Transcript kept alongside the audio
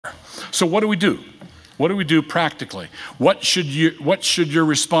So what do we do? What do we do practically? What should your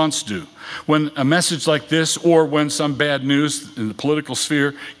response do when a message like this, or when some bad news in the political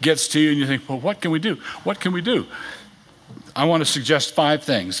sphere gets to you and you think, well, what can we do? What can we do? I want to suggest 5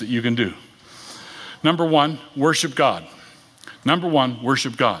 things that you can do. Number 1, worship God. Number 1,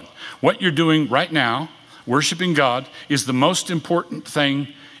 worship God. What you're doing right now, worshiping God, is the most important thing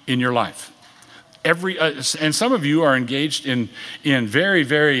in your life. And some of you are engaged in very,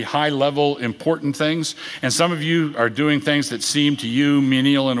 very high level, important things. And some of you are doing things that seem to you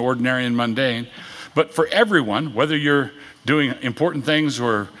menial and ordinary and mundane. But for everyone, whether you're doing important things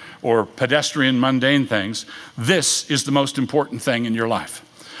or pedestrian, mundane things, this is the most important thing in your life.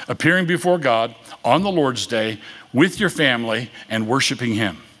 Appearing before God on the Lord's Day with your family and worshiping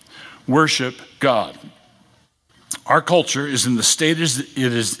Him. Worship God. Our culture is in the state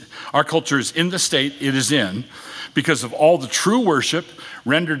it is in because of all the true worship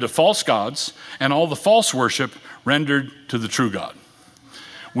rendered to false gods and all the false worship rendered to the true God.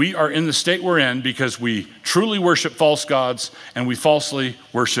 We are in the state we're in because we truly worship false gods and we falsely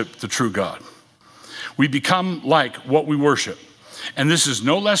worship the true God. We become like what we worship. And this is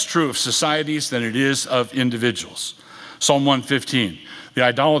no less true of societies than it is of individuals. Psalm 115. The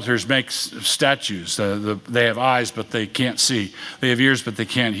idolaters make statues. They have eyes, but they can't see. They have ears, but they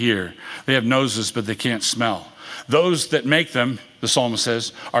can't hear. They have noses, but they can't smell. Those that make them, the psalmist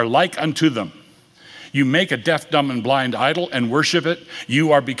says, are like unto them. You make a deaf, dumb, and blind idol and worship it,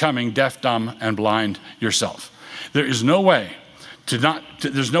 you are becoming deaf, dumb, and blind yourself. There is no way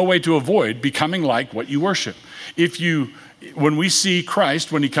there's no way to avoid becoming like what you worship. When we see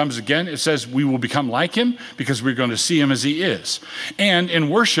Christ, when He comes again, it says we will become like Him because we're going to see Him as He is. And in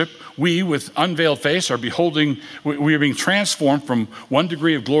worship, we, with unveiled face, we are being transformed from one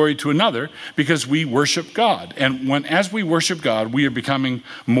degree of glory to another because we worship God. And as we worship God, we are becoming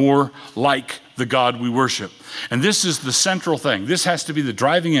more like the God we worship. And this is the central thing. This has to be the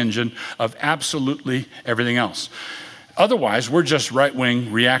driving engine of absolutely everything else. Otherwise, we're just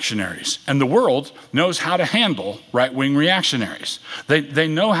right-wing reactionaries. And the world knows how to handle right-wing reactionaries. They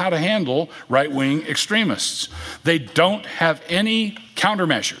know how to handle right-wing extremists. They don't have any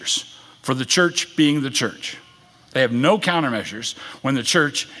countermeasures for the church being the church. They have no countermeasures when the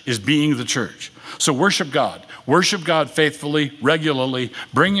church is being the church. So worship God. Worship God faithfully, regularly.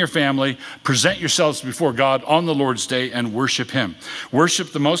 Bring your family. Present yourselves before God on the Lord's Day and worship Him.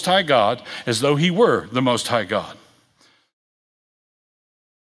 Worship the Most High God as though He were the Most High God.